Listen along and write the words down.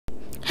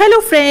Hello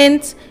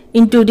friends,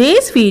 in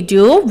today's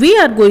video we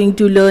are going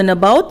to learn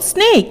about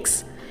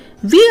snakes.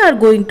 We are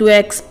going to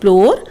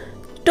explore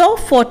top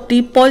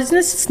 40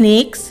 poisonous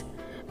snakes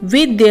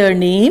with their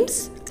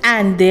names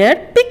and their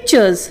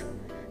pictures.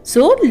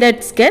 So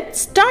let's get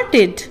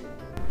started.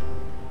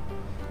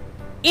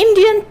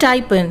 Indian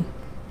taipan,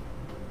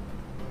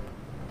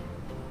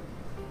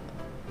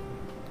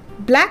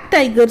 black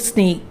tiger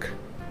snake,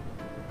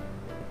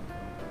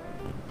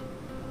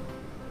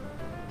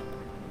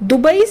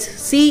 Dubai's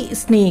sea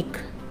snake,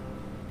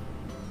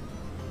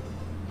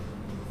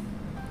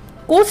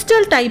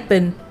 coastal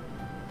taipan,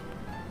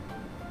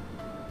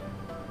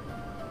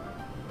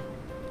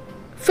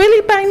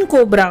 Philippine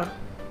cobra,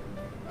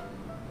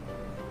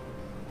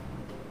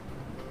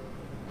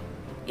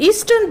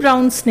 eastern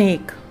brown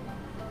snake,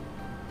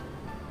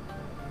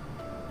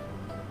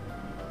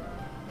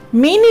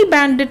 mini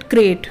banded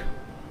krait,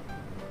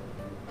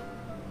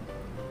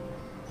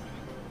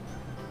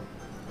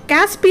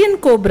 Caspian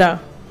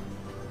cobra,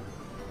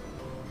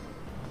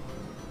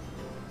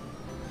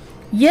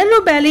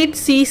 yellow bellied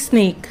sea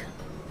snake,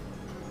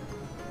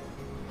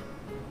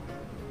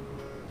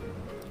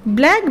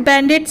 black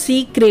banded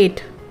sea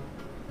krait,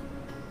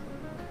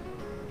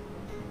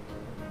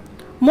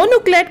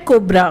 Monocled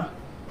cobra,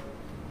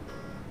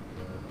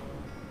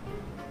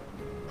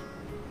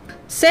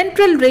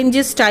 central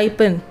ranges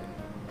taipan,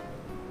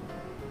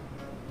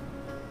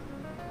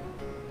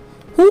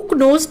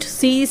 hook-nosed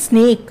sea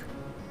snake,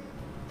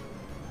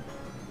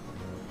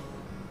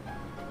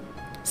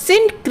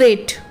 Sind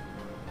krait,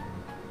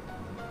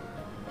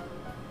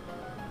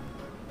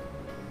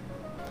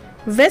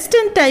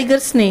 western tiger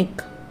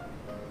snake,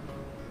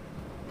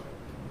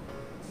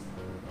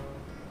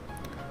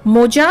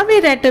 Mojave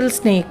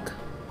rattlesnake,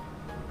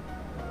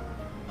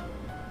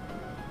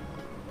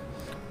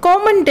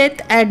 common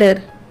death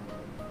adder,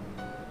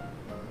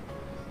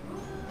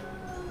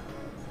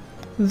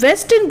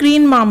 western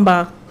green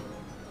mamba,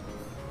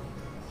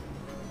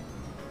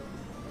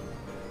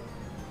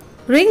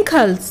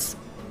 Rinkhals,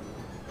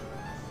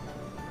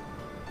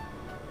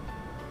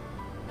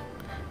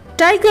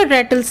 tiger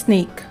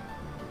rattlesnake,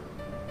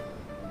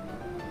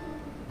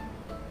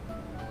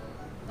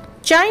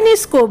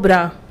 Chinese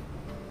cobra,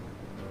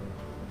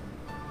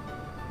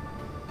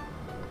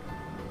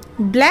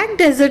 black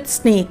desert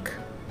snake,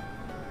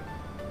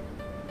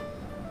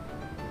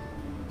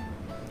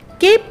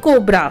 Cape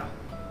cobra,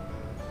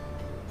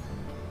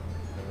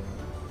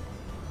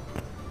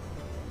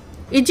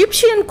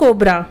 Egyptian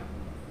cobra,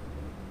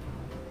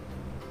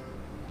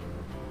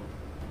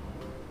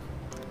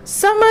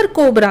 Samar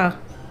cobra,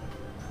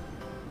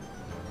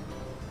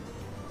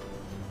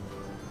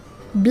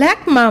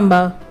 black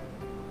mamba,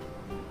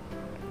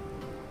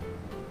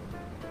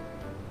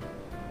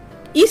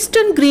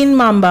 eastern green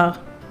mamba,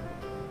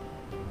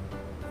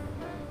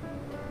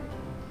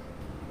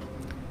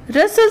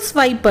 Russell's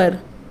viper,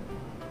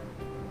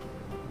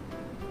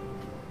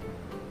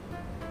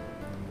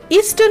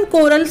 eastern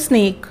coral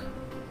snake,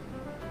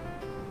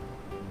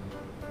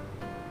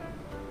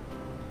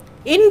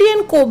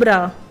 Indian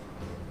cobra,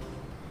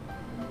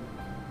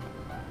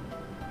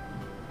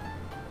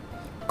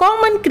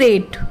 common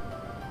krait,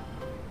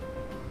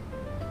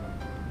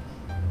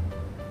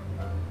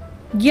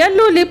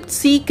 yellow-lipped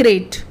sea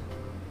krait,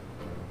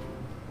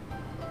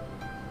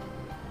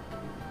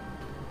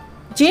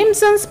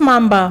 Jameson's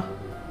mamba,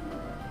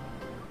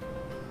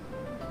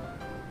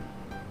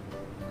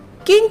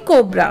 king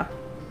cobra,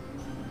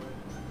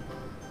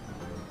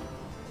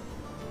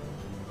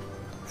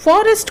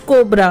 forest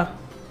cobra,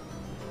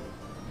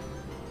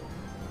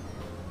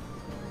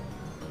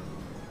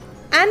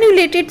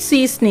 annulated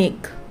sea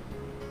snake,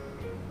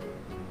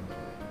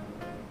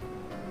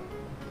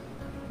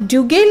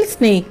 Dugail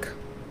snake,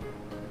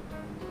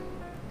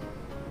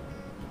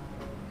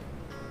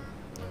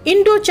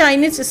 Indo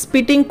Chinese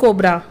spitting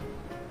cobra,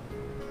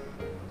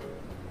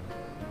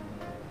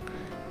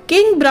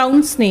 king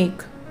brown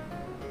snake,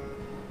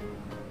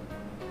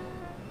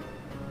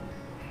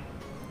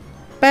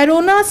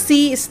 Peron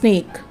sea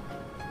snake.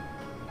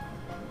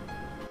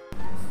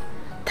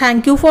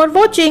 Thank you for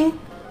watching.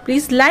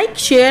 Please like,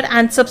 share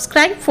and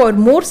subscribe for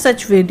more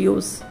such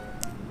videos.